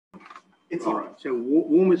It's all right. So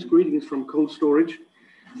warmest greetings from cold storage.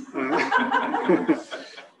 My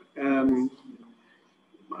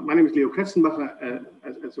name is Leo Kretzenbacher,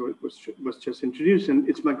 as was just introduced, and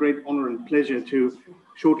it's my great honor and pleasure to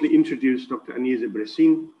shortly introduce Dr. Agnese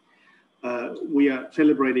Breson. We are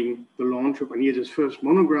celebrating the launch of Agnese's first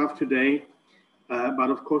monograph today, but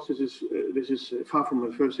of course this is far from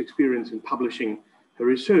her first experience in publishing her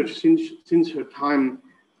research. Since her time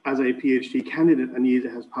as a PhD candidate,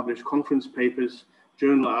 Agnese has published conference papers,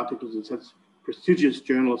 journal articles in such prestigious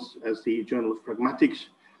journals as the Journal of Pragmatics,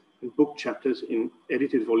 and book chapters in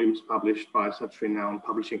edited volumes published by such renowned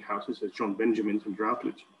publishing houses as John Benjamin and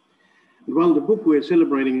Routledge. And while the book we're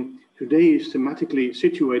celebrating today is thematically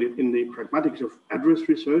situated in the pragmatics of address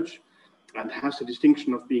research and has the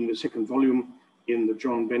distinction of being the second volume in the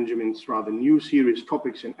John Benjamin's rather new series,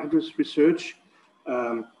 Topics in Address Research,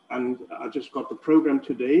 and I just got the program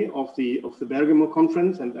today of the Bergamo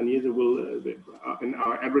conference, and Agnese will, in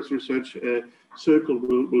our address research circle,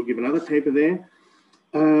 will give another paper there.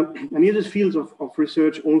 Agnese's fields of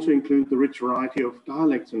research also include the rich variety of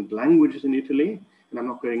dialects and languages in Italy, and I'm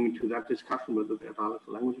not going into that discussion whether they're dialects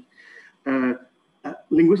or languages.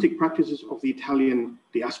 Linguistic practices of the Italian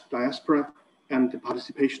diaspora, and the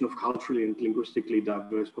participation of culturally and linguistically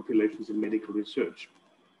diverse populations in medical research.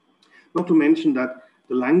 Not to mention that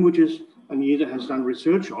the languages Agnese has done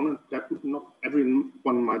research on, and that not everyone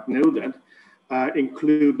might know that,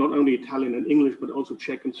 include not only Italian and English, but also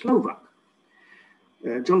Czech and Slovak.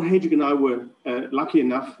 John Hagig and I were lucky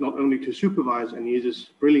enough not only to supervise Agnese's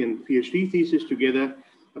brilliant PhD thesis together,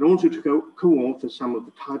 but also to co-author some of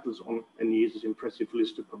the titles on Agnese's impressive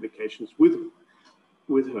list of publications with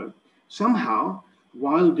her. Somehow,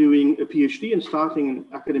 while doing a PhD and starting an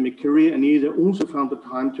academic career, Agnese also found the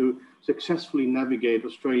time to successfully navigate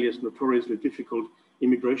Australia's notoriously difficult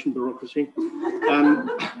immigration bureaucracy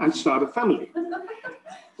and start a family.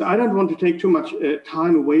 So I don't want to take too much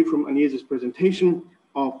time away from Agnese's presentation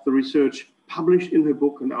of the research published in her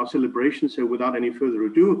book and our celebration. So without any further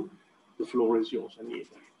ado, the floor is yours,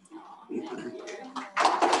 Agnese.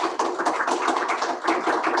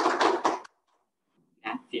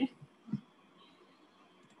 Grazie.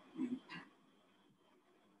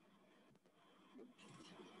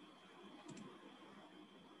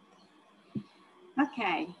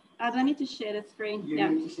 Okay, I don't need to share the screen. You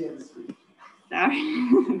need to share the screen. Sorry,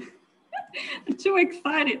 I'm too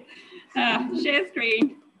excited. Share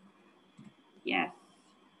screen. Yes.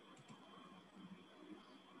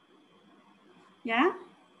 Yeah?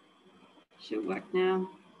 Should work now.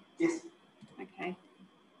 Yes. Okay.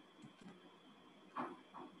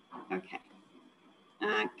 Okay.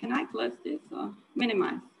 Can I close this or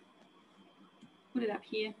minimize? Put it up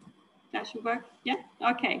here. That should work. Yeah?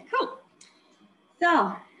 Okay, cool.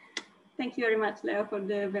 So, thank you very much, Leo, for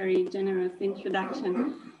the very generous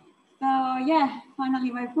introduction. So, yeah,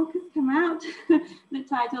 finally my book has come out. The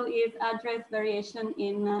title is Address Variation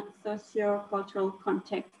in Sociocultural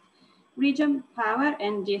Context-Region, Power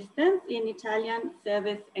and Distance in Italian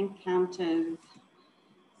Service Encounters.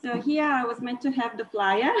 So here I was meant to have the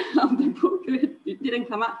flyer of the book. It didn't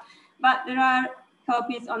come up, but there are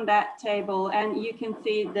copies on that table, and you can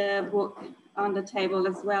see the book on the table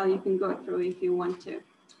as well. You can go through if you want to.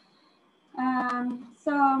 I'm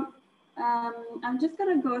just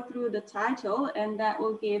going to go through the title, and that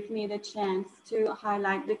will give me the chance to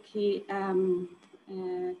highlight the key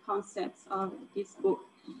concepts of this book.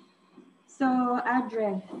 So,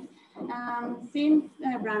 address. Since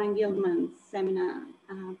Brown and Gilman's seminar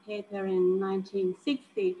paper in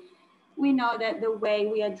 1960, we know that the way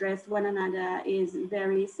we address one another is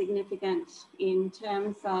very significant in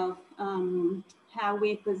terms of how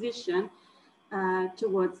we position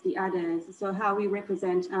towards the others. So how we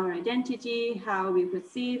represent our identity, how we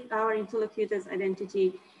perceive our interlocutor's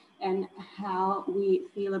identity, and how we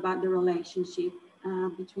feel about the relationship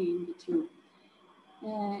between the two.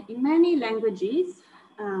 In many languages,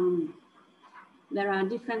 there are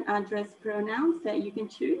different address pronouns that you can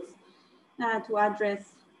choose to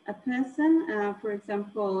address a person. For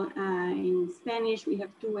example, in Spanish, we have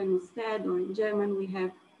tú and usted, or in German, we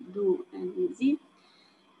have du and sie.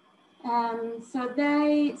 So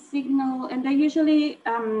they signal, and they usually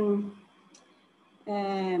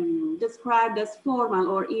described as formal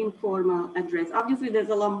or informal address. Obviously, there's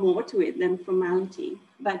a lot more to it than formality,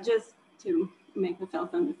 but just to make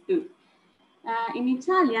myself understood. In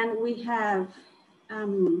Italian, we have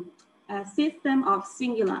a system of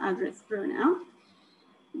singular address pronoun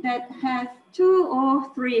that has 2 or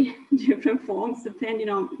 3 different forms depending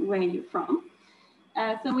on where you're from.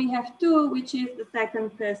 So we have tu, which is the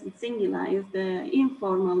second person singular, is the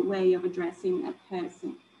informal way of addressing a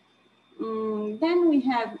person. we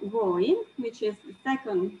have voi, which is the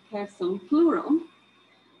second person plural,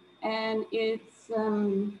 and it's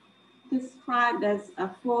described as a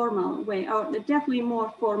formal way, or definitely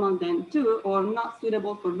more formal than to, or not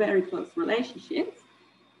suitable for very close relationships.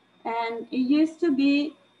 And it used to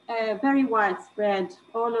be very widespread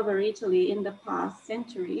all over Italy in the past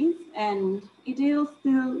centuries, and it is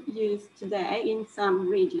still used today in some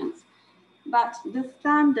regions. But the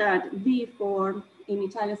standard V form in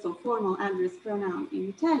Italian, so formal address pronoun in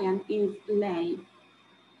Italian, is lei.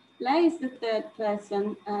 Lei is the third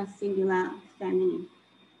person singular feminine.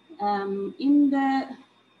 In the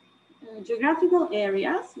geographical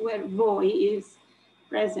areas where voi is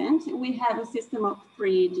present, we have a system of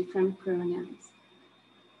 3 different pronouns.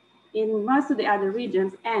 In most of the other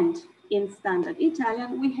regions and in standard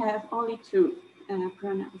Italian, we have only 2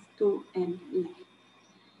 pronouns, tu and lei.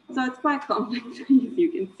 So it's quite complex, as you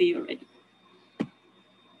can see already.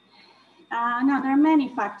 Now, there are many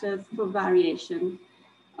factors for variation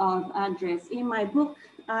of address. In my book,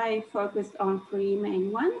 I focused on 3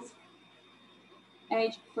 main ones: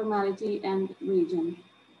 age, formality, and region.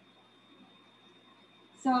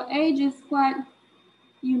 So age is quite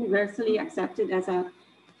universally accepted as a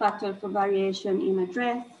factor for variation in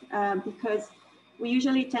address because we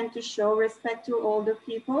usually tend to show respect to older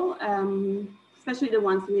people, especially the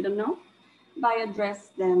ones we don't know, by address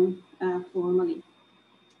them formally.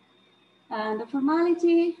 And the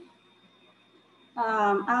formality,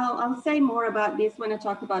 I'll say more about this when I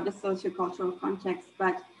talk about the sociocultural context,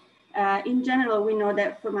 but in general, we know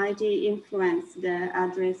that formality influences the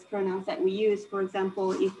address pronouns that we use. For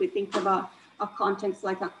example, if we think about a context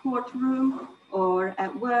like a courtroom or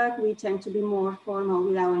at work, we tend to be more formal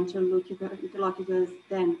with our interlocutors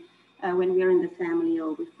than when we're in the family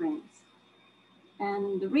or with friends.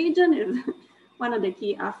 And the region is one of the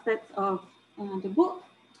key aspects of the book,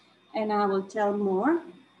 and I will tell more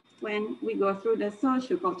when we go through the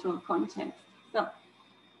sociocultural context. So,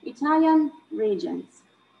 Italian regions.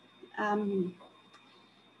 The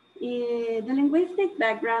linguistic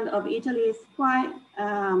background of Italy is quite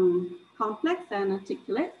complex and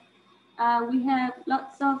articulate. We have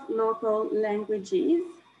lots of local languages.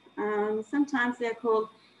 Sometimes they're called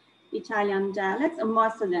Italian dialects, or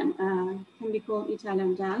most of them can be called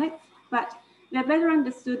Italian dialects, but they're better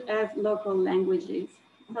understood as local languages.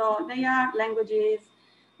 So they are languages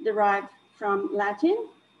derived from Latin,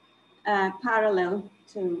 parallel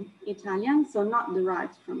to Italian, so not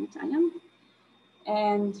derived from Italian.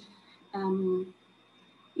 And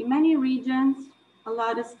in many regions, a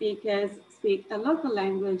lot of speakers speak a local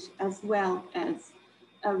language as well as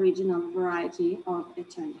a regional variety of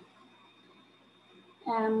Italian.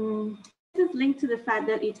 This is linked to the fact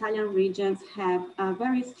that Italian regions have a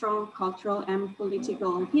very strong cultural and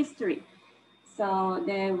political history. So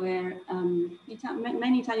there were,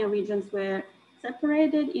 many Italian regions were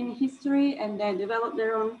separated in history, and they developed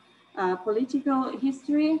their own political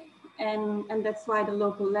history. And that's why the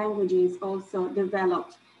local languages also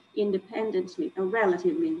developed independently, or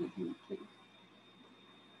relatively independently.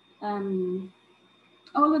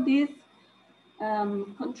 All of this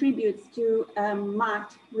contributes to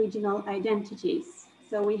marked regional identities.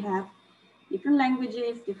 So we have different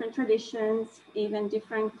languages, different traditions, even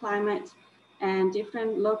different climate and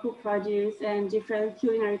different local produce and different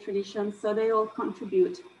culinary traditions. So they all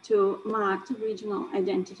contribute to marked regional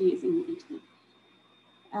identities in Italy.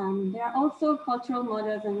 There are also cultural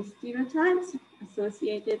models and stereotypes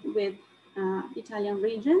associated with Italian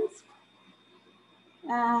regions.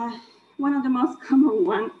 One of the most common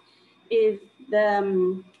ones is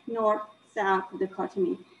the north-south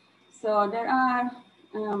dichotomy. So there are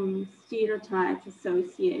stereotypes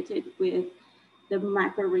associated with the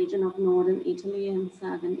macro region of northern Italy and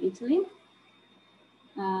southern Italy.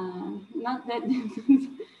 Not that this is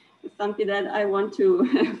something that I want to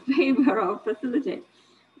favor or facilitate,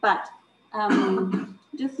 but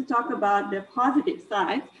just to talk about the positive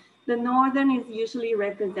side, the northern is usually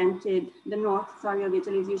represented, the north, of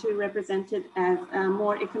Italy is usually represented as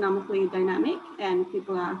more economically dynamic and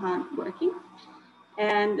people are hardworking.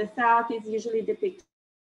 And the south is usually depicted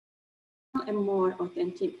and more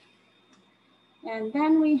authentic. And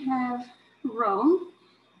then we have Rome,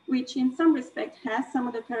 which in some respect has some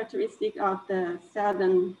of the characteristics of the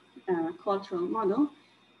southern cultural model.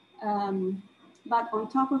 But on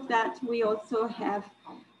top of that, we also have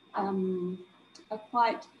a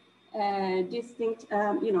quite distinct,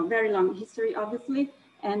 very long history, obviously,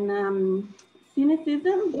 and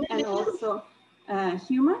cynicism and also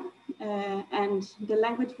humor. And the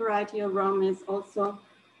language variety of Rome is also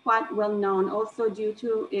quite well known, also due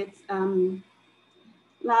to its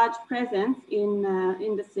large presence in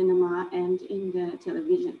the cinema and in the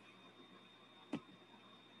television.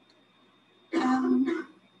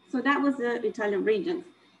 So that was the Italian regions.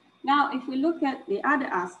 Now, if we look at the other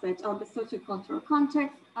aspect of the sociocultural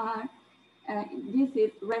context, this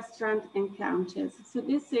is restaurant encounters. So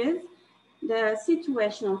this is the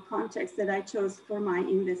situational context that I chose for my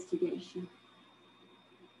investigation.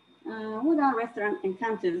 What are restaurant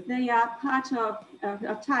encounters? They are part of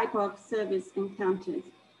a type of service encounters.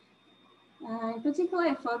 In particular,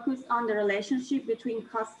 I focus on the relationship between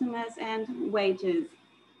customers and waiters.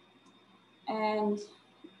 And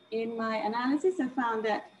in my analysis, I found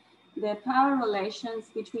that the power relations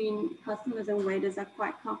between customers and waiters are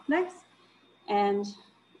quite complex. And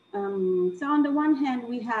so on the one hand,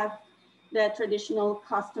 we have the traditional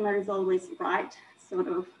customer is always right sort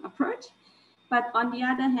of approach. But on the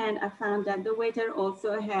other hand, I found that the waiter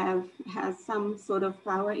also has some sort of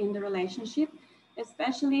power in the relationship,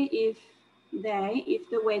 especially if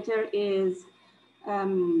the waiter is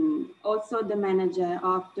also the manager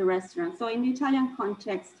of the restaurant. So in the Italian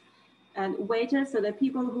context, waiters, so the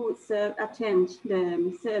people who attend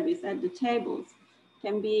the service at the tables,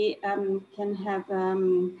 can have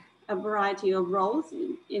a variety of roles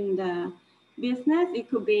in the business. It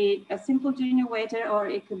could be a simple junior waiter, or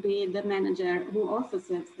it could be the manager who also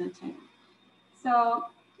serves the table. So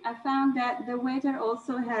I found that the waiter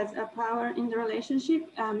also has a power in the relationship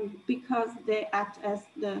because they act as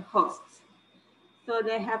the hosts. So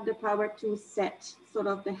they have the power to set sort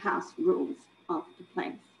of the house rules of the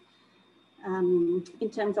place in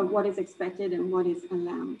terms of what is expected and what is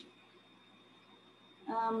allowed.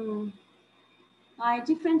 I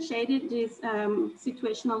differentiated this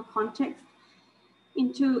situational context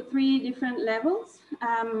into 3 different levels,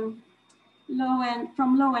 from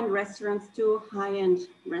low-end restaurants to high-end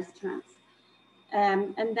restaurants.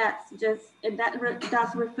 And that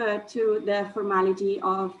does refer to the formality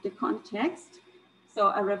of the context. So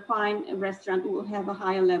a refined restaurant will have a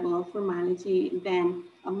higher level of formality than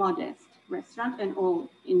a modest restaurant, and all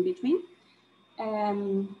in between.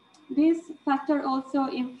 This factor also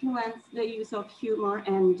influenced the use of humor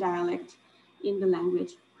and dialect in the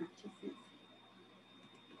language practices.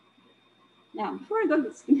 Now, before I go to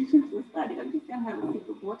the study, I'm just going to have a sip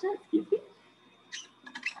of water, excuse me.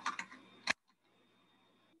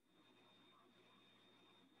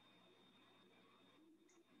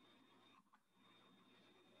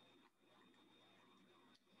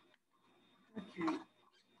 Okay.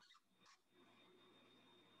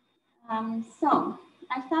 So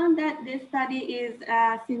I found that this study is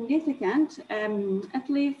significant, at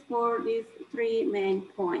least for these 3 main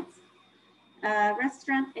points.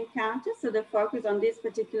 Restaurant encounters, so the focus on this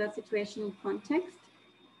particular situational context.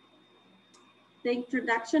 The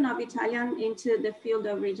introduction of Italian into the field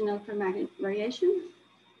of regional chromatic variation,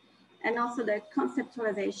 and also the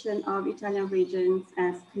conceptualization of Italian regions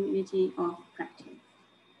as community of practice.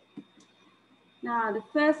 Now, the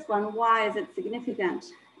first one, why is it significant?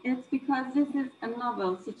 It's because this is a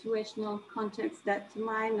novel situational context that, to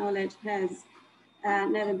my knowledge, has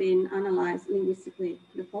never been analyzed linguistically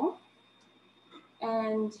before.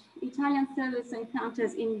 And Italian service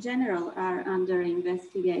encounters in general are under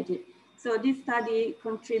investigated. So this study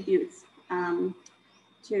contributes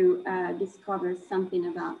to discover something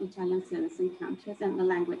about Italian service encounters and the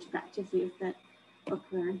language practices that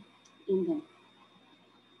occur in them.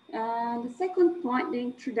 And the second point, the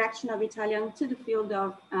introduction of Italian to the field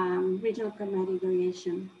of regional chromatic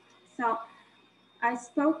variation. So I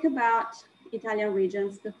spoke about Italian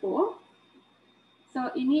regions before. So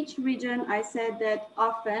in each region, I said that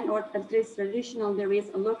often, or at least traditional, there is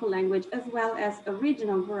a local language as well as a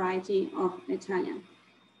regional variety of Italian.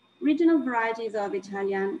 Regional varieties of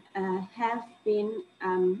Italian have been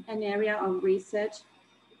an area of research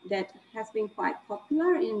that has been quite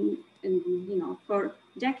popular for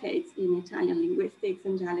decades in Italian linguistics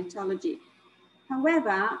and dialectology.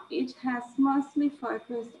 However, it has mostly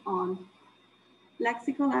focused on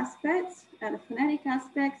lexical aspects, phonetic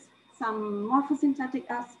aspects, some morphosyntactic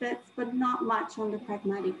aspects, but not much on the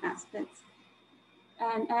pragmatic aspects.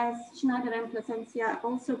 And as Schneider and Plasencia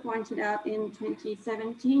also pointed out in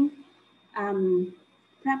 2017,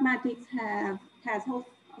 pragmatics has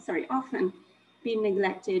often been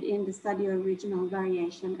neglected in the study of regional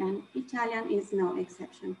variation, and Italian is no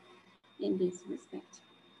exception in this respect.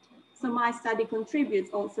 So my study contributes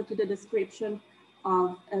also to the description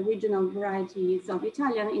of regional varieties of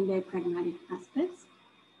Italian in their pragmatic aspects.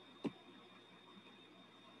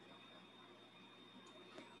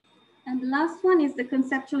 And the last one is the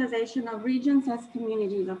conceptualization of regions as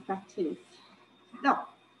communities of practice. So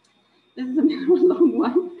this is a long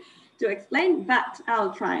one. to explain, but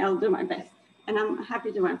I'll do my best. And I'm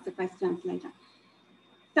happy to answer questions later.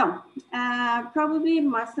 So probably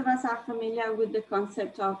most of us are familiar with the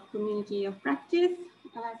concept of community of practice,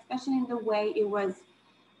 especially in the way it was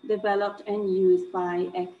developed and used by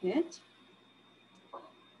Eckert.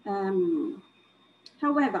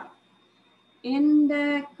 However, in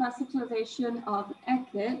the conceptualization of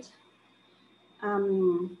Eckert,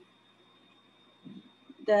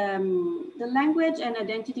 the language and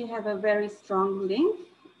identity have a very strong link.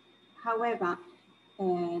 However,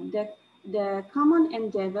 the common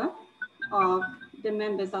endeavor of the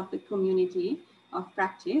members of the community of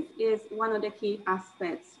practice is one of the key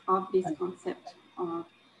aspects of this concept of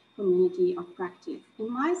community of practice.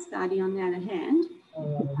 In my study, on the other hand,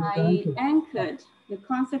 I anchored the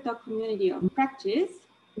concept of community of practice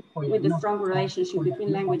with the strong relationship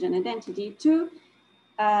between language and identity to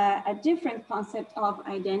a different concept of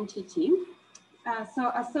identity, so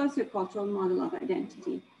a sociocultural model of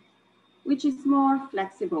identity, which is more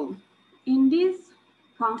flexible. In this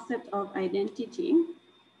concept of identity,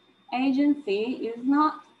 agency is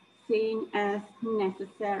not seen as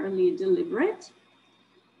necessarily deliberate,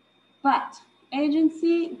 but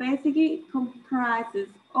agency basically comprises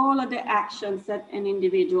all of the actions that an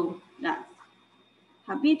individual does.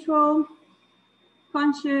 Habitual,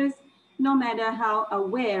 conscious, no matter how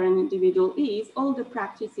aware an individual is, all the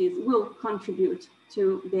practices will contribute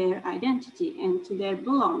to their identity and to their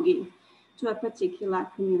belonging to a particular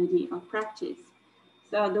community of practice.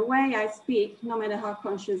 So the way I speak, no matter how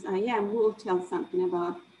conscious I am, will tell something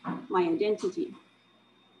about my identity.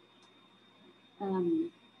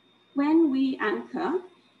 When we anchor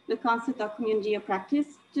the concept of community of practice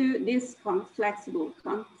to this flexible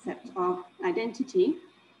concept of identity,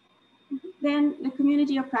 then the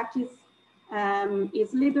community of practice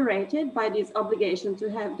is liberated by this obligation to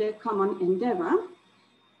have the common endeavor,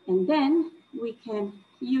 and then we can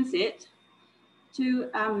use it to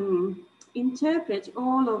interpret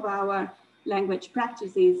all of our language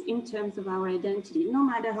practices in terms of our identity, no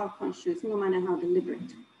matter how conscious, no matter how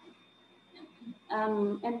deliberate.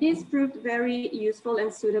 And this proved very useful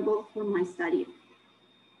and suitable for my study.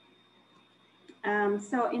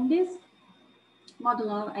 So in this model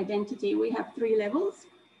of identity, we have 3 levels: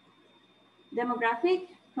 demographic,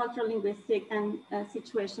 cultural linguistic, and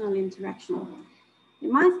situational interactional.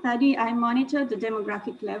 In my study, I monitored the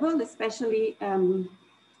demographic level, especially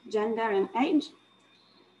gender and age.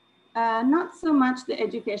 Not so much the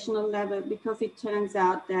educational level, because it turns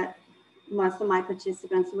out that most of my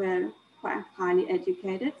participants were quite highly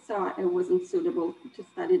educated, so it wasn't suitable to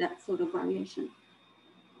study that sort of variation.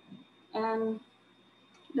 And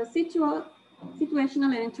the situational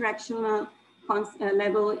and interactional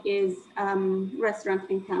level is restaurant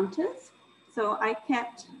encounters. So I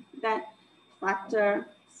kept that factor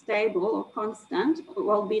stable or constant,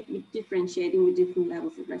 albeit differentiating with different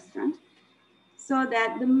levels of restaurant, so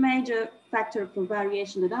that the major factor for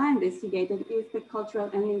variation that I investigated is the cultural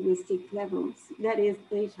and linguistic levels, that is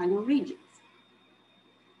the Italian regions.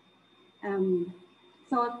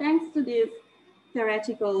 So thanks to this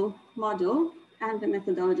theoretical model and the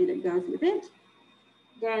methodology that goes with it,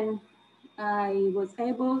 then I was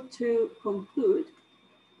able to conclude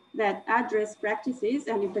that address practices,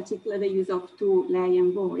 and in particular the use of tu, lei,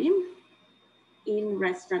 and voi in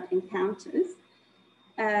restaurant encounters,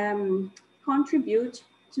 contribute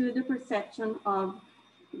to the perception of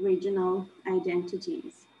regional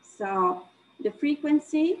identities. So the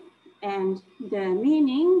frequency and the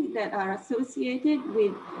meaning that are associated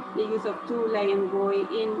with the use of tu, lei, and voi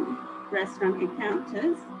in restaurant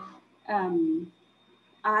encounters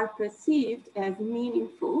are perceived as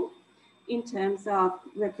meaningful in terms of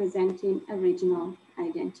representing a regional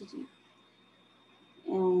identity.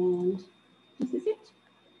 And this is it.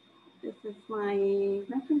 This is my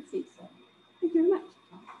references. Thank you very much.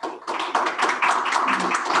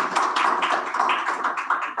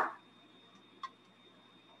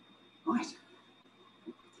 Right.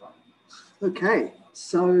 Okay,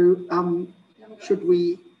 so should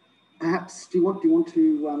we perhaps, do you want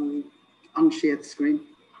to unshare the screen?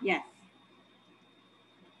 Yes.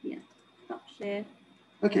 Yeah, stop share.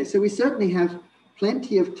 Okay, so we certainly have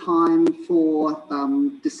plenty of time for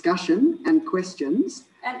discussion and questions.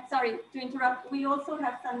 And sorry to interrupt, we also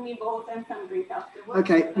have some nibbles and some drink afterwards.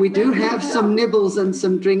 Okay, we do have some nibbles and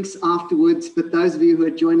some drinks afterwards, but those of you who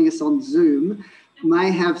are joining us on Zoom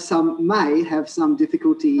may have some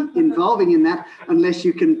difficulty involving in that, unless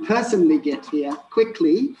you can personally get here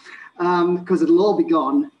quickly, because it'll all be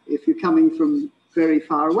gone if you're coming from very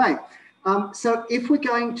far away. So if we're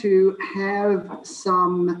going to have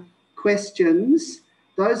some questions,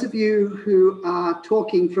 Those of you who are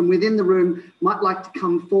talking from within the room might like to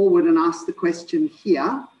come forward and ask the question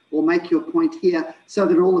here, or make your point here, so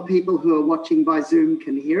that all the people who are watching by Zoom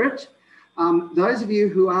can hear it. Those of you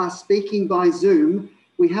who are speaking by Zoom,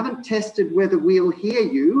 we haven't tested whether we'll hear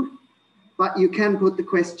you, but you can put the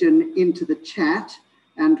question into the chat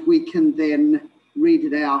and we can then read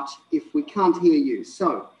it out if we can't hear you.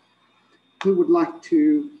 So, who would like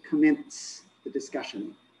to commence the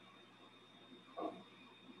discussion?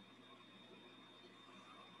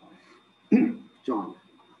 John.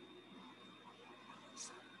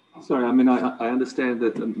 Sorry, I mean, I understand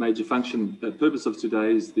that the major function, the purpose of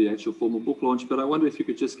today is the actual formal book launch, but I wonder if you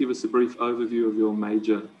could just give us a brief overview of your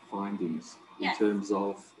major findings in terms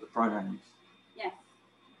of the pronouns. Yes,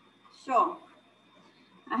 sure.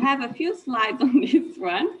 I have a few slides on this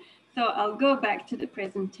one, so I'll go back to the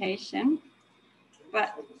presentation.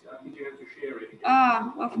 But you have to share it.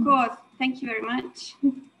 oh, of course. Thank you very much.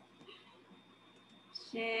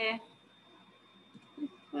 Share this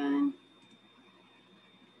one.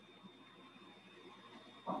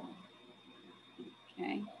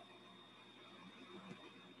 Okay.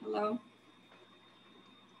 Hello.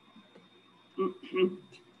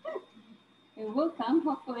 It will come,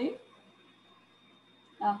 hopefully.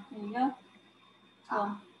 Oh, there you go.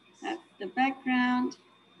 So that's the background,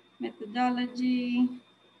 methodology.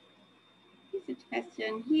 Research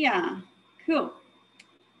question here. Cool.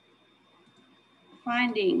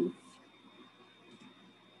 Findings.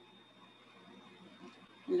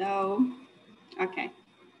 Hello. Okay,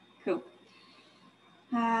 cool.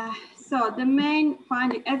 So the main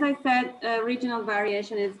finding, as I said, regional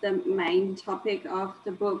variation is the main topic of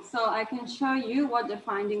the book. So I can show you what the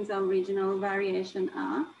findings of regional variation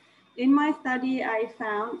are. In my study, I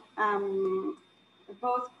found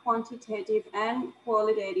both quantitative and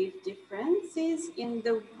qualitative differences in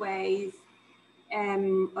the ways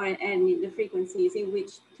and in the frequencies in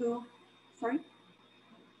which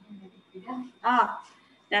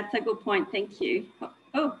that's a good point. Thank you.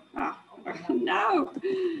 No,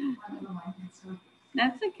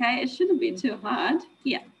 that's okay. It shouldn't be too hard.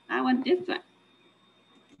 Here, I want this one.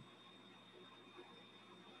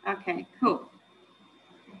 Okay, cool.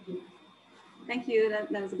 Thank you.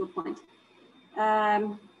 That was a good point.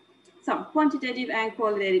 So quantitative and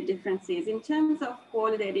qualitative differences. In terms of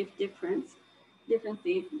qualitative differences, this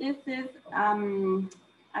is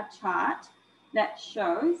a chart that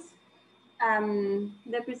shows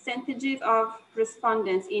the percentages of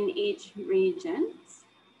respondents in each region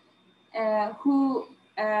who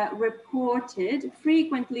reported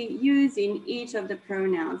frequently using each of the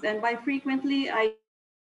pronouns. And by frequently, I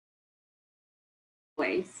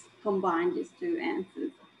always combine these two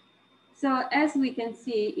answers. So as we can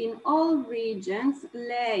see, in all regions,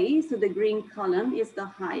 lei, so the green column, is the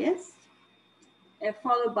highest,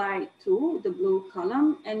 followed by tu, the blue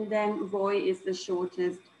column, and then voi is the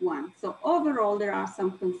shortest one. So overall, there are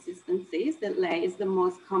some consistencies that lei is the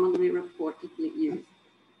most commonly reportedly used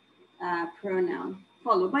pronoun,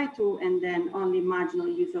 followed by tu, and then only marginal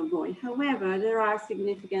use of voi. However, there are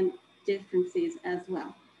significant differences as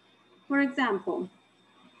well. For example,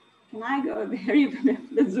 can I go there even if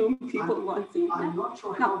the Zoom people want to? I'm not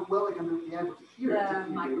sure how well they're going to be able to hear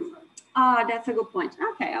it. Ah, that's a good point.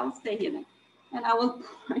 Okay, I'll stay here then. And I will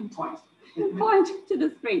point to the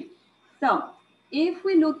screen. So if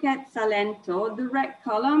we look at Salento, the red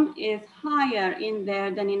column is higher in there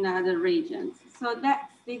than in other regions. So that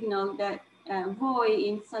signals that voi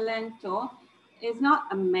in Salento is not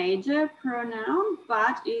a major pronoun,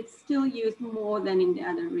 but it's still used more than in the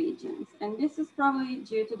other regions. And this is probably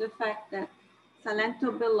due to the fact that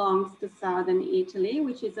Salento belongs to southern Italy,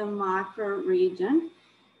 which is a macro region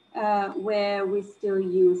where we still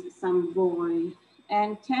use some voi.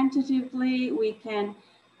 And tentatively, we can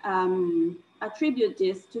attribute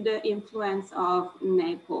this to the influence of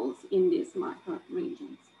Naples in these macro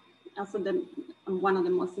regions. Also one of the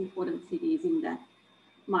most important cities in that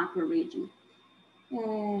macro region.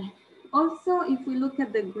 Also, if we look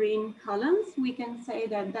at the green columns, we can say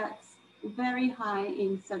that that's very high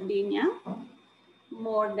in Sardinia,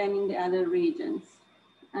 more than in the other regions.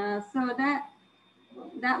 So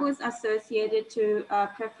that was associated to a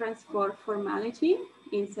preference for formality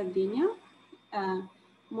in Sardinia,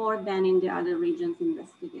 more than in the other regions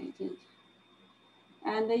investigated.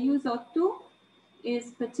 And the use of tu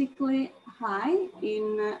is particularly high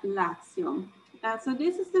in Lazio. So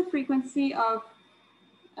this is the frequency of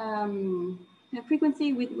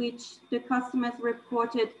with which the customers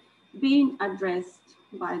reported being addressed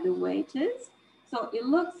by the waiters. So it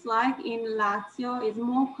looks like in Lazio is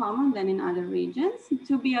more common than in other regions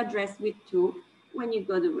to be addressed with tu when you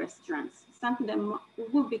go to restaurants. something that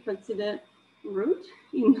would be considered rude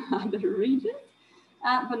in other regions,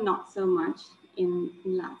 but not so much in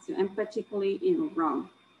Lazio, and particularly in Rome.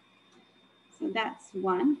 So that's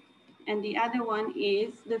one. And the other one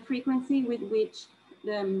is the frequency with which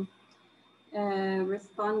the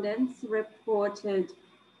respondents reported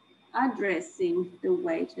addressing the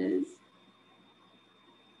waiters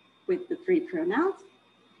with the three pronouns.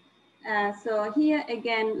 So here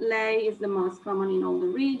again, lei is the most common in all the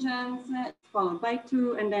regions, followed by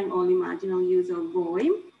tu, and then only marginal use of voi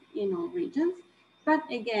in all regions. But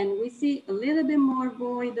again, we see a little bit more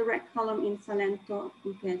voi, the red column in Salento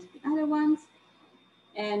compared to the other ones.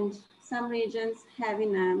 And some regions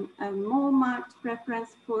having a more marked preference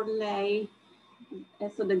for lei,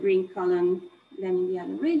 so the green column, than in the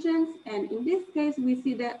other regions. And in this case, we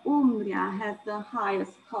see that Umbria has the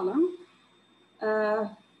highest column, the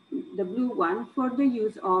blue one, for the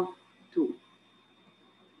use of tu.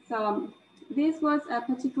 So this was a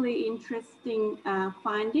particularly interesting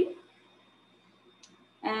finding.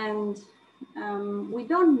 And we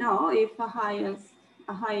don't know if a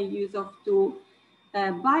higher use of tu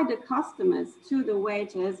by the customers to the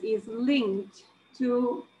waiters is linked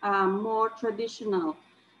to more traditional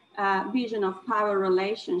vision of power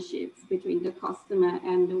relationships between the customer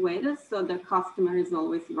and the waiters. So the customer is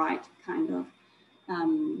always right kind of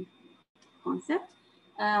concept.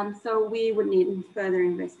 So we would need further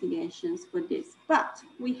investigations for this. But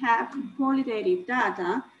we have qualitative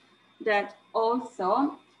data that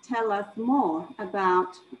also tell us more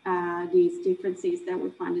about these differences that we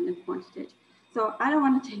find in the quantitative. So I don't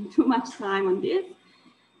want to take too much time on this,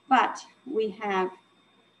 but we have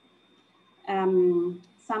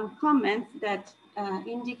some comments that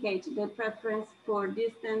indicate the preference for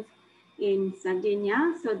distance in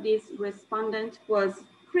Sardinia. So this respondent was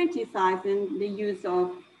criticizing the use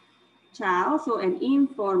of ciao, so an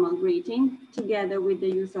informal greeting, together with the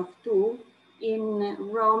use of tu in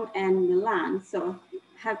Rome and Milan. So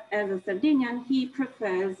as a Sardinian, he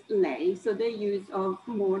prefers lei, so the use of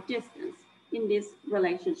more distance in this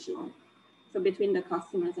relationship, so between the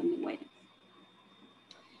customers and the waiters.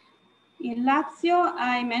 In Lazio,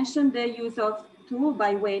 I mentioned the use of tu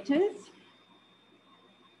by waiters.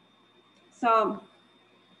 So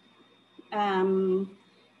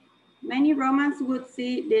many Romans would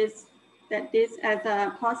see this as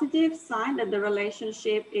a positive sign that the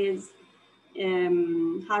relationship is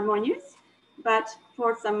harmonious, but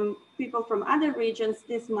for some people from other regions,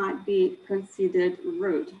 this might be considered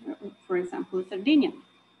rude, for example, Sardinia.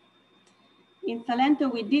 In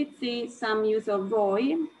Salento, we did see some use of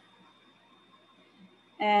voi,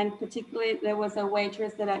 and particularly there was a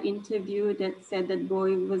waitress that I interviewed that said that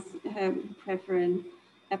voi was her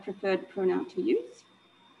preferred pronoun to use.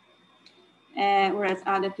 Whereas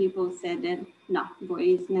other people said that no, voi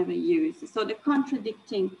is never used. So the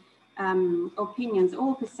contradicting opinions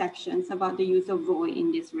or perceptions about the use of voi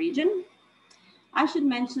in this region. I should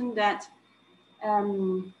mention that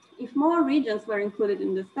if more regions were included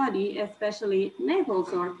in the study, especially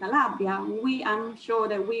Naples or Calabria, I'm sure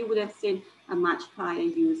that we would have seen a much higher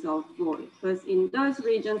use of voi, because in those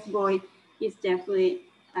regions, voi is definitely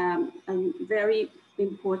a very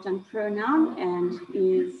important pronoun, and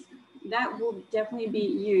that would definitely be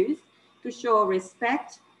used to show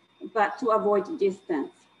respect, but to avoid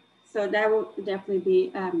distance. So that would definitely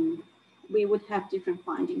be, we would have different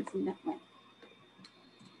findings in that way.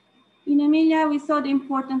 In Emilia, we saw the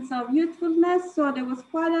importance of youthfulness. So there was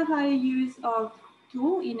quite a high use of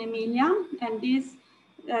tu in Emilia, and this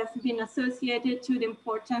has been associated to the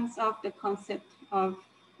importance of the concept of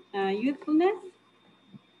youthfulness.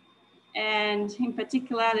 And in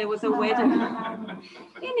particular, there was a waiter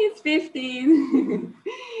in his 50s.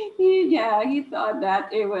 he thought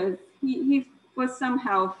that it was, he was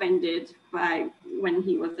somehow offended by when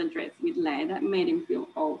he was addressed with lei. That made him feel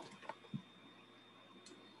old.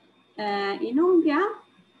 In Umbria,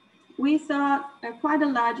 we saw quite a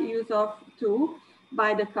large use of tu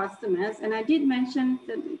by the customers. And I did mention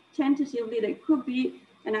that tentatively there could be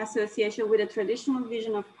an association with a traditional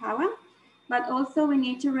vision of power, but also we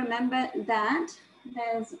need to remember that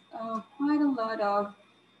there's quite a lot of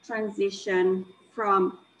transition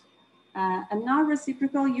from a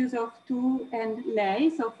non-reciprocal use of tu and lei,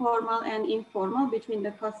 so formal and informal between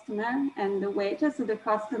the customer and the waiter. So the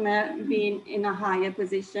customer being in a higher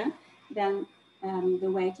position than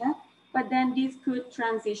the waiter, but then this could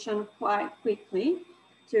transition quite quickly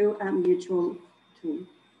to a mutual tu.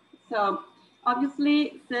 So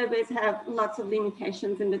obviously surveys have lots of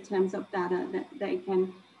limitations in the terms of data that they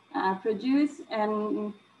can produce,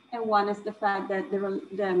 and one is the fact that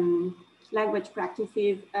the language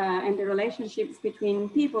practices and the relationships between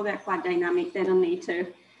people, they're quite dynamic. They don't need to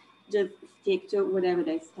just stick to whatever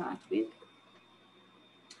they start with.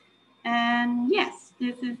 And yes,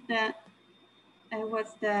 this is the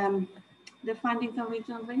findings of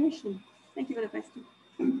regional variation. Thank you for the question.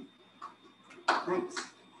 Thanks.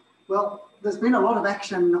 Well, there's been a lot of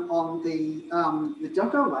action on the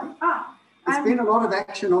don't go away. There's been a lot of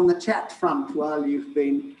action on the chat front while you've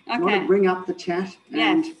been. Okay. You want to bring up the chat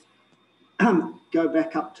and go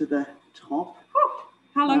back up to the top.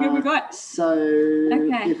 How long have we got? So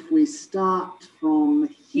if we start from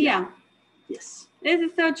here. Yes. This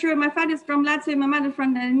is so true. My father is from Lazio, my mother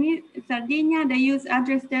from Sardinia. They use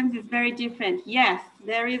address terms is very different. Yes,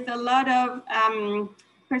 there is a lot of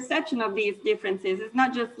perception of these differences. It's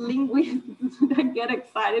not just linguists that get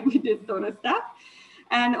excited with this sort of stuff.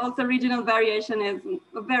 And also regional variation is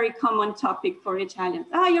a very common topic for Italians.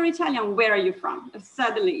 Oh, you're Italian, where are you from?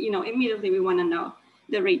 Suddenly, you know, immediately we want to know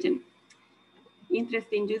the region.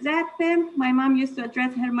 Interesting, Giuseppe. My mom used to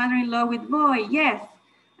address her mother-in-law with voi. Yes,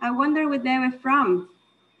 I wonder where they were from.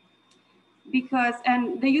 Because,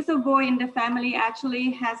 and the use of voi in the family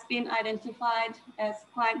actually has been identified as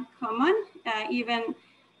quite common, even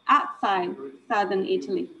outside Southern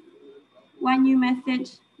Italy. One new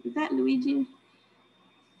message, is that Luigi?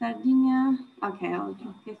 Sardinia, okay, I'll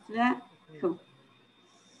get to that, cool.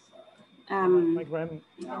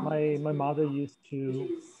 My mother used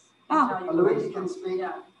to. Oh, Luigi can speak.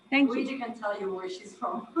 Yeah. Thank Luigi you. can tell you where she's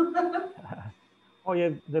from. Oh yeah,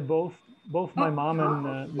 they're both my mom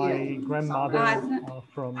and my grandmother are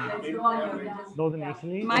from northern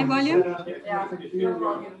Italy. My volume? Yeah, your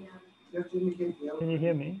volume, yeah. Can you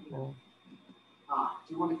hear me? Or?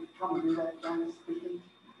 Do you want to come and do that, Janice?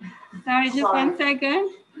 Sorry, just 1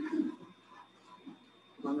 second.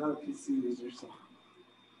 I know if you see these yourself.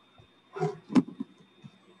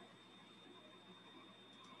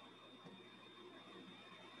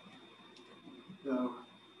 No.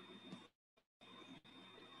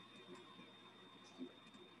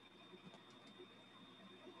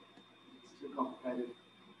 It's too complicated.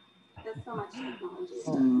 There's so much technology.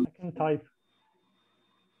 Oh, I can type.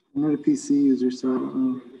 I'm not a PC user, so I don't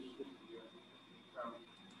know.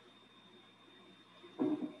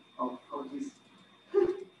 Oh, geez.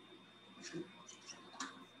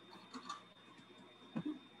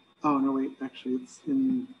 Oh, no, wait, actually, it's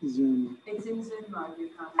in Zoom. It's in Zoom mode, you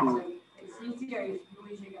can't. So it's easier if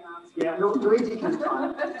Luigi can answer. Yeah, no, Luigi can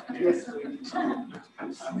type. Yes, Luigi.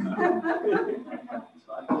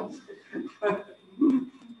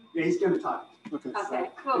 Yeah, he's going to type. Okay. Okay,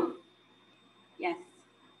 cool. Yes.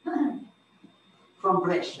 From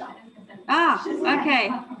Brescia. Ah,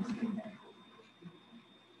 okay.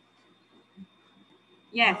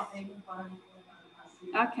 Yes.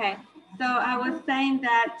 Okay. So I was saying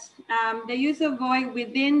that the use of voi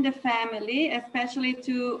within the family, especially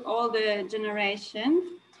to all the generations,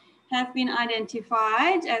 has been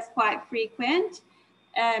identified as quite frequent,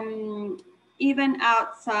 even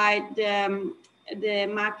outside the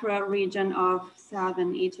macro region of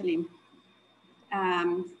Southern Italy.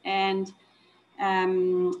 And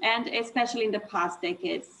especially in the past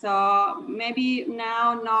decades. So maybe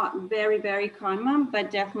now not very, very common,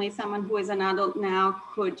 but definitely someone who is an adult now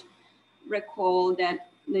could recall that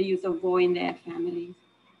the use of voi in their families.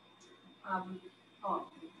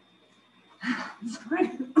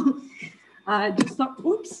 Sorry. Just stop,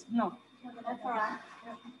 oops, no. That's all right.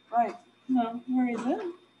 Right, no, where is it?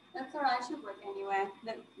 That's all right, it should work anyway.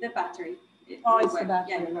 The battery. Oh, it's the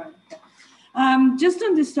battery, yeah. right. Okay. Just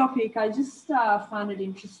on this topic, I just found it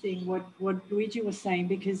interesting what Luigi was saying,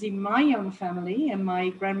 because in my own family, and my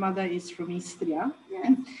grandmother is from Istria,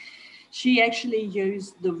 Yeah. she actually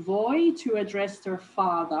used the voi to address her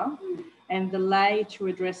father and the lei to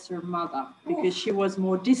address her mother, because she was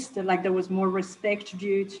more distant, like there was more respect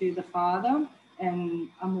due to the father and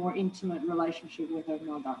a more intimate relationship with her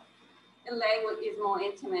mother. The lei is more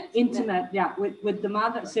intimate. Intimate, yeah, with the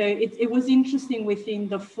mother. So it was interesting within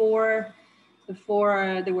there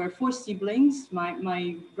were 4 siblings.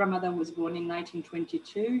 My grandmother was born in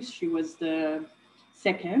 1922. She was the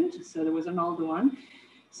second, so there was an older one.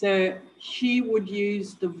 So she would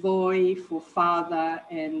use the voi for father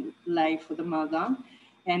and lei for the mother.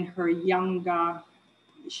 And her younger,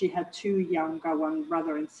 she had 2 younger, one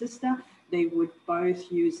brother and sister. They would both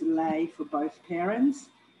use lei for both parents,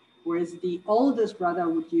 whereas the oldest brother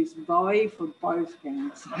would use voi for both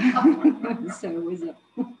parents. So it was a...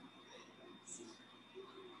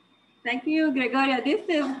 Thank you, Gregoria. This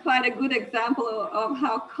is quite a good example of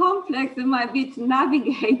how complex it might be to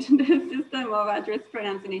navigate the system of address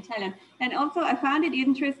pronouns in Italian. And also, I found it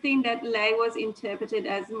interesting that lei was interpreted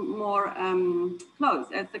as more close,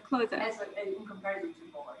 as the closer. As in comparison to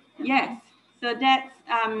boy. Yes, so that's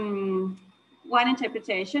one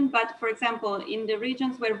interpretation. But for example, in the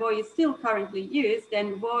regions where voi is still currently used,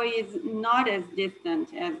 then voi is not as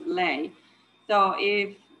distant as lei. So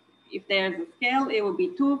if there's a scale, it would be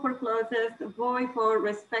tu for closest, voi for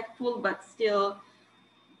respectful, but still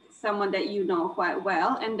someone that you know quite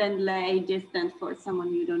well, and then lei distant for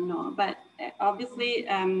someone you don't know. But obviously,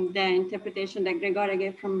 the interpretation that Gregoria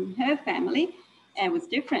gave from her family was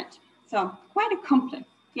different. So quite a complex,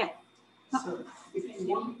 yeah. So if you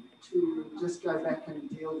want to just go back and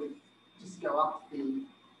deal with, just go up the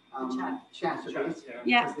chat a bit,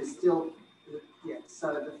 yeah. Because there's still, yeah,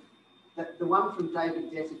 so the one from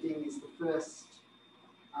David Detterding is the first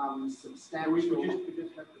substantial. We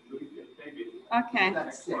just have to look at David. Okay.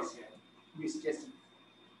 That's yes. You suggested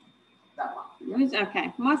that one. Yeah.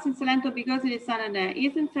 Okay. Most in Salento because it is southern there.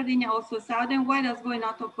 Isn't Sardinia also southern? Why does voi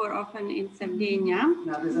not occur often in Sardinia?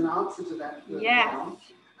 Now there's an answer to that. Yes.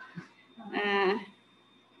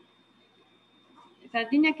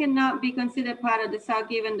 Sardinia cannot be considered part of the South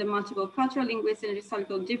given the multiple cultural, linguistic, and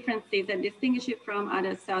historical differences that distinguish it from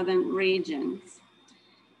other southern regions.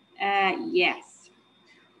 Yes.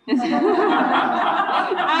 I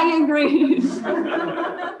agree.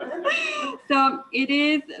 So it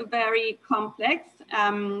is very complex.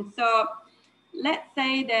 So let's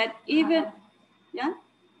say that even, yeah,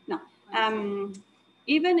 no,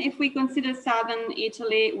 even if we consider southern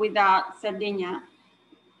Italy without Sardinia,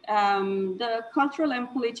 the cultural and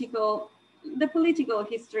political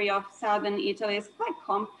history of southern Italy is quite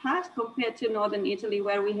compact compared to northern Italy,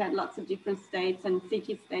 where we had lots of different states and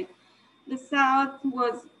city-states. The south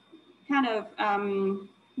was kind of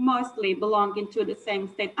mostly belonging to the same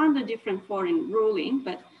state under different foreign ruling,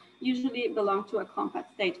 but usually belong to a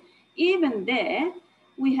compact state. Even there,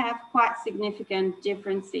 we have quite significant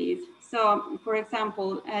differences. So, for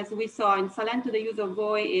example, as we saw in Salento, the use of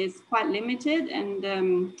voi is quite limited,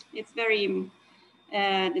 and it's very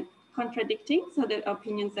contradicting, so the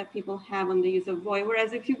opinions that people have on the use of voi.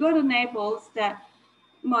 Whereas if you go to Naples, that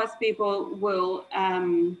most people will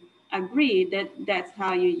agree that that's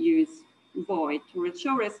how you use voi, to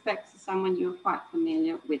show respect to someone you're quite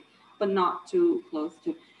familiar with, but not too close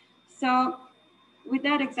to. So with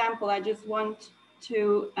that example, I just want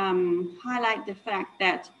to highlight the fact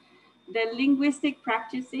that the linguistic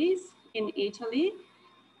practices in Italy,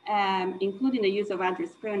 including the use of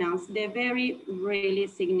address pronouns, they vary really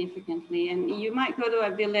significantly. And you might go to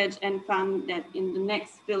a village and find that in the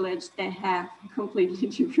next village, they have completely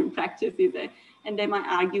different practices, and they might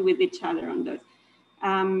argue with each other on those.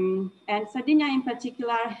 And Sardinia in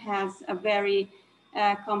particular has a very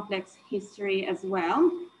complex history as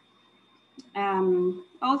well.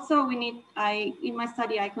 Also, in my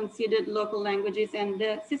study, I considered local languages and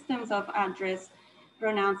the systems of address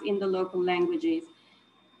pronouns in the local languages.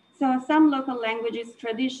 So some local languages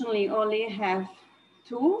traditionally only have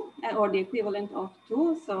tu, or the equivalent of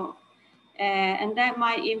tu. So, and that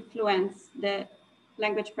might influence the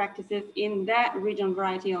language practices in that regional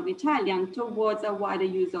variety of Italian towards a wider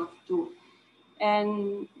use of tu.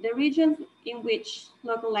 And the regions in which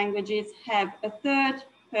local languages have a third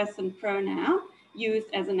person pronoun used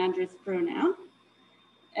as an address pronoun,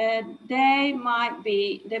 they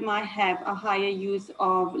might have a higher use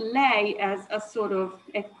of lei as a sort of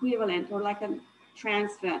equivalent or like a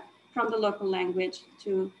transfer from the local language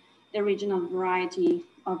to the regional variety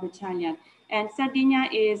of Italian. And Sardinia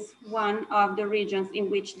is one of the regions in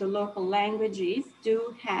which the local languages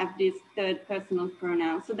do have this third personal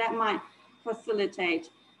pronoun. So that might facilitate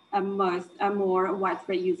a more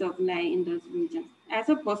widespread use of lei in those regions, as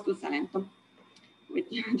opposed to Salento, which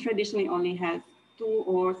traditionally only has tu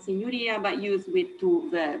or signoria, but used with two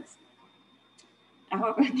verbs. I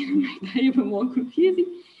hope I didn't make that even more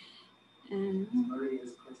confusing.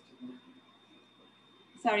 Maria's question.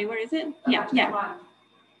 Sorry, where is it? Yeah.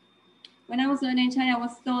 When I was learning Italian, I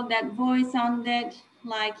was told that voi sounded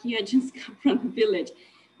like you had just come from the village.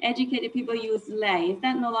 Educated people use lei. Is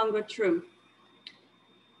that no longer true?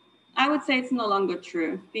 I would say it's no longer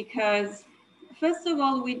true because, first of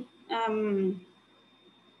all,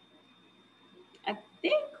 I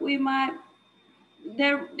think we might,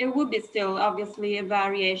 there would be still obviously a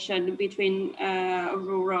variation between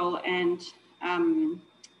rural and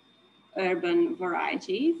urban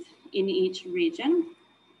varieties in each region,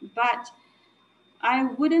 but I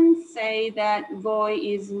wouldn't say that voi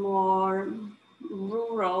is more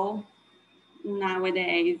rural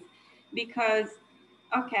nowadays. because,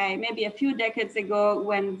 okay, maybe a few decades ago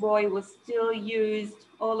when voi was still used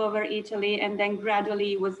all over Italy and then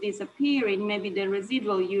gradually was disappearing, maybe the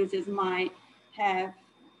residual uses might have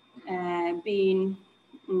been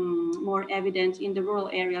more evident in the rural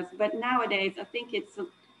areas. But nowadays, I think it's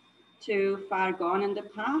too far gone in the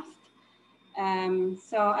past.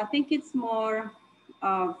 So I think it's more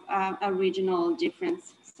of a regional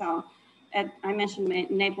difference. So I mentioned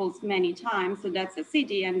Naples many times, so that's a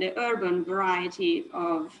city, and the urban variety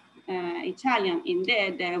of Italian in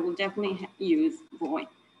there, they will definitely use voi.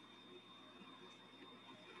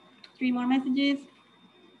 3 more messages.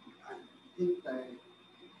 I think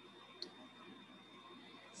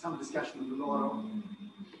some discussion of the loro.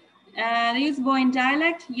 They use voi in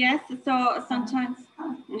dialect, yes, so sometimes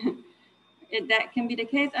that can be the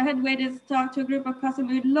case. I heard waiters talk to a group of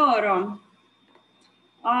customers with loro.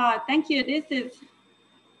 Oh, thank you.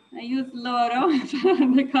 I use loro for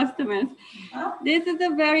the customers. This is a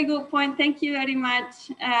very good point. Thank you very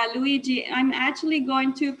much, Luigi. I'm actually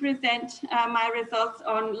going to present my results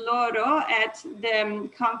on loro at the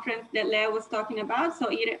conference that Leo was talking about.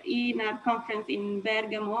 So INA conference in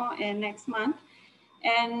Bergamo next month.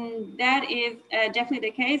 And that is definitely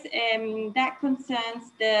the case. That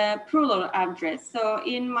concerns the plural address. So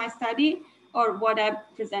in my study, or what I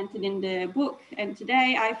presented in the book, and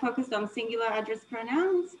today I focused on singular address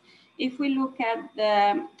pronouns. If we look at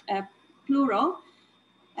the plural,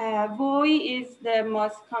 voi is the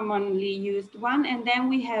most commonly used one, and then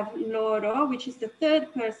we have loro, which is the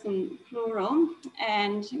third person plural,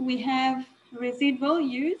 and we have residual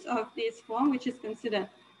use of this form, which is considered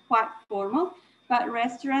quite formal. But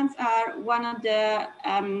restaurants are one of the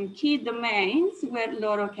key domains where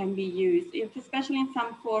loro can be used, especially in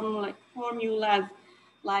some formulas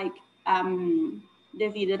like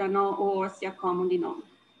desiderano or si accomodino.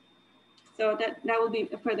 So that will be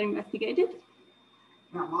further investigated.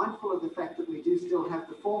 Now, mindful of the fact that we do still have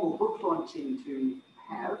the formal book launching to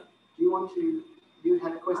have, do you want to, you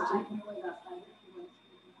had a question?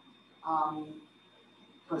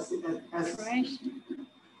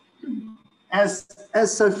 As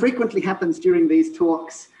so frequently happens during these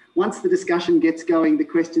talks, once the discussion gets going, the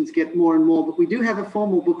questions get more and more, but we do have a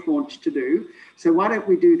formal book launch to do. So why don't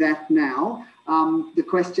we do that now? The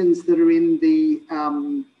questions that are in the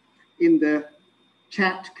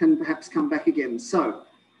chat can perhaps come back again. So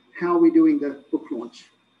how are we doing the book launch?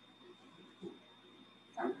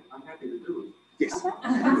 I'm happy to do it. Yes.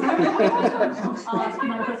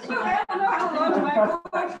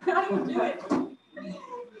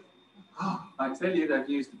 I tell you,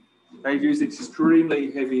 they've used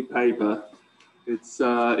extremely heavy paper. It's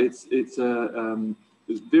very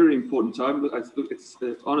important time.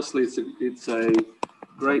 Honestly, it's a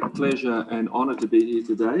great pleasure and honour to be here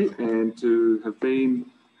today, and to have been.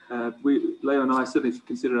 Leo and I certainly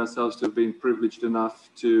consider ourselves to have been privileged enough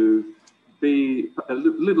to be a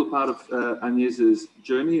little part of Agnese's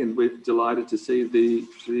journey, and we're delighted to see the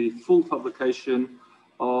full publication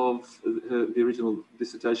of the original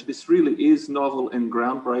dissertation. This really is novel and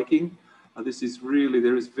groundbreaking. This is really,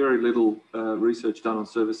 there is very little research done on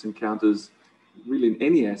service encounters really in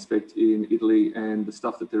any aspect in Italy, and the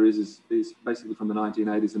stuff that there is basically from the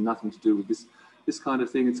 1980s and nothing to do with this kind of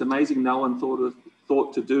thing. It's amazing no one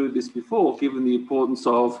thought to do this before, given the importance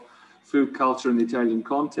of food culture in the Italian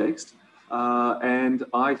context. And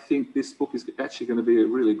I think this book is actually going to be a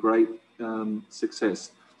really great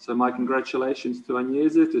success. So my congratulations to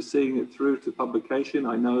Agnese to seeing it through to publication.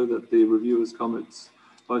 I know that the reviewers' comments,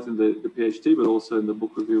 both in the PhD but also in the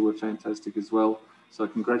book review, were fantastic as well. So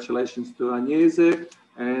congratulations to Agnese,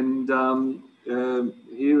 and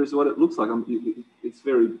here is what it looks like. It's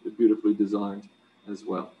very beautifully designed as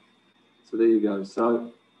well. So there you go.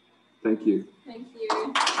 So thank you. Thank you.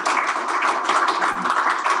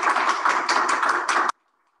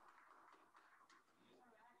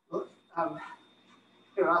 Look,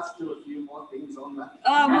 there are still a few more things on that.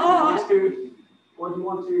 More. What do you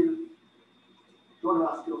want to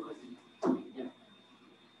ask your question? Yeah.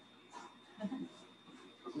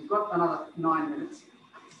 We've got another 9 minutes.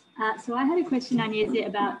 So I had a question, Agnese,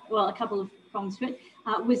 about, well, a couple of prongs to it.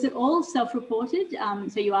 Was it all self-reported?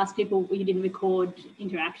 So you asked people, you didn't record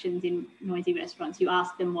interactions in noisy restaurants. You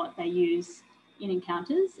asked them what they use in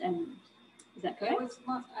encounters, and is that correct? It was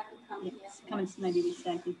most, I could come, yes. Come and maybe with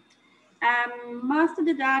Stacey. Most of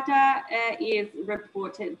the data is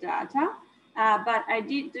reported data, but I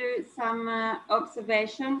did do some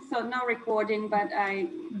observations, so no recording, but I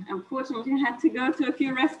unfortunately had to go to a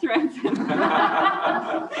few restaurants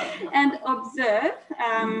and observe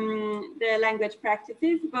the language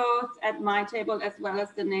practices, both at my table as well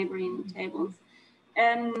as the neighboring tables.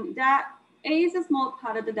 And that is a small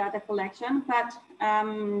part of the data collection, but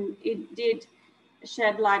it did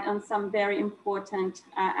shed light on some very important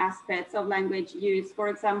aspects of language use. For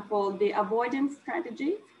example, the avoidance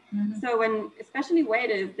strategy. Mm-hmm. So when, especially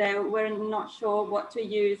waiters, they were not sure what to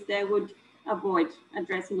use, they would avoid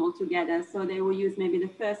addressing altogether. So they will use maybe the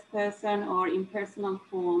first person or impersonal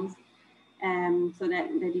forms, so that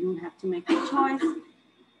they didn't have to make a choice.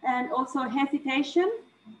 And also hesitation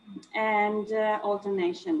and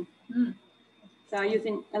alternation. Mm. So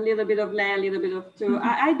using a little bit of lay, a little bit of to.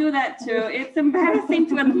 I do that too. It's embarrassing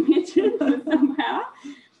to admit it somehow,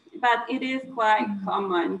 but it is quite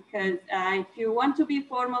common, because if you want to be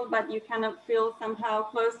formal, but you cannot feel somehow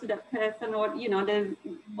close to that person, or, you know, there's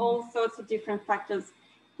all sorts of different factors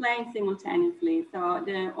playing simultaneously. So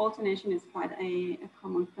the alternation is quite a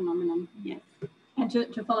common phenomenon, yes. And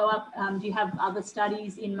to follow up, do you have other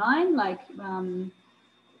studies in mind, like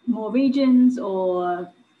more regions,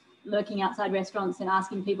 or lurking outside restaurants and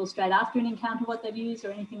asking people straight after an encounter what they've used,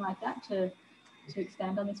 or anything like that to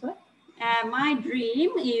expand on this work? My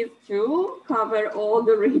dream is to cover all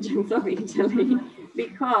the regions of Italy,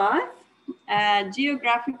 because a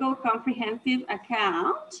geographical comprehensive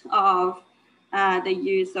account of the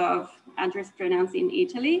use of address pronouns in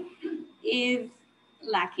Italy is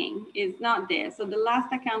lacking, is not there. So the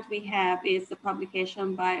last account we have is a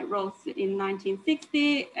publication by Rolls in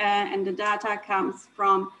 1960, and the data comes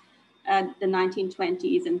from the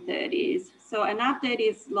 1920s and 30s. So an update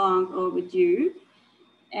is long overdue.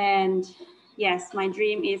 And yes, my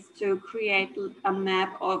dream is to create a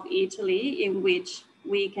map of Italy in which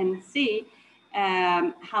we can see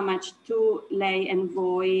how much to, lay, and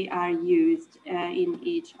voi are used in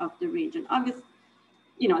each of the region. Obviously,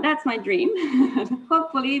 you know, that's my dream.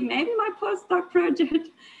 Hopefully, maybe my postdoc project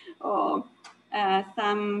or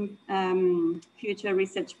some future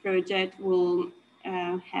research project will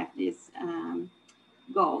have this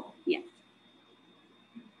goal. Yeah.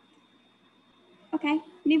 Okay,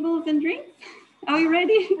 nibbles and drinks. Are you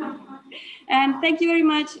ready? And thank you very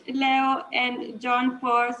much, Leo and John,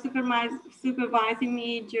 for supervising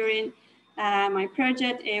me during my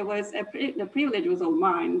project. It was the privilege was all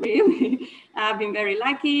mine, really. I've been very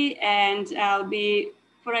lucky, and I'll be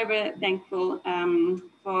forever thankful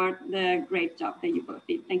for the great job that you both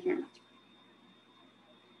did. Thank you very much.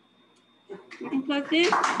 We can close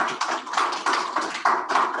this.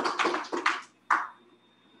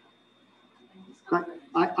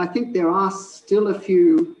 I think there are still a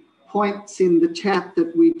few points in the chat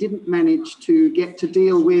that we didn't manage to get to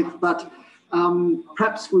deal with, but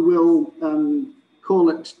perhaps we will call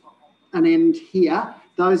it an end here.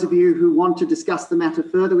 Those of you who want to discuss the matter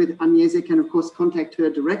further with Agnese can, of course, contact her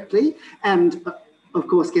directly, and, of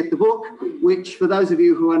course, get the book, which, for those of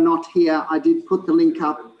you who are not here, I did put the link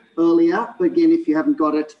up earlier. But again, if you haven't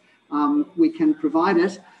got it, we can provide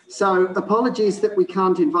it. So apologies that we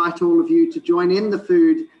can't invite all of you to join in the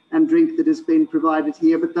food and drink that has been provided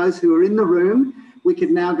here, but those who are in the room, we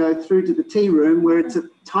can now go through to the tea room where it's a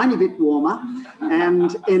tiny bit warmer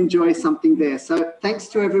and enjoy something there. So thanks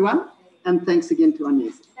to everyone, and thanks again to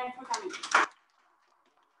Agnese. Thanks for coming.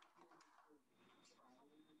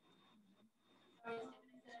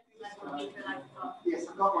 Yes,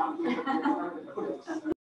 I've got one here.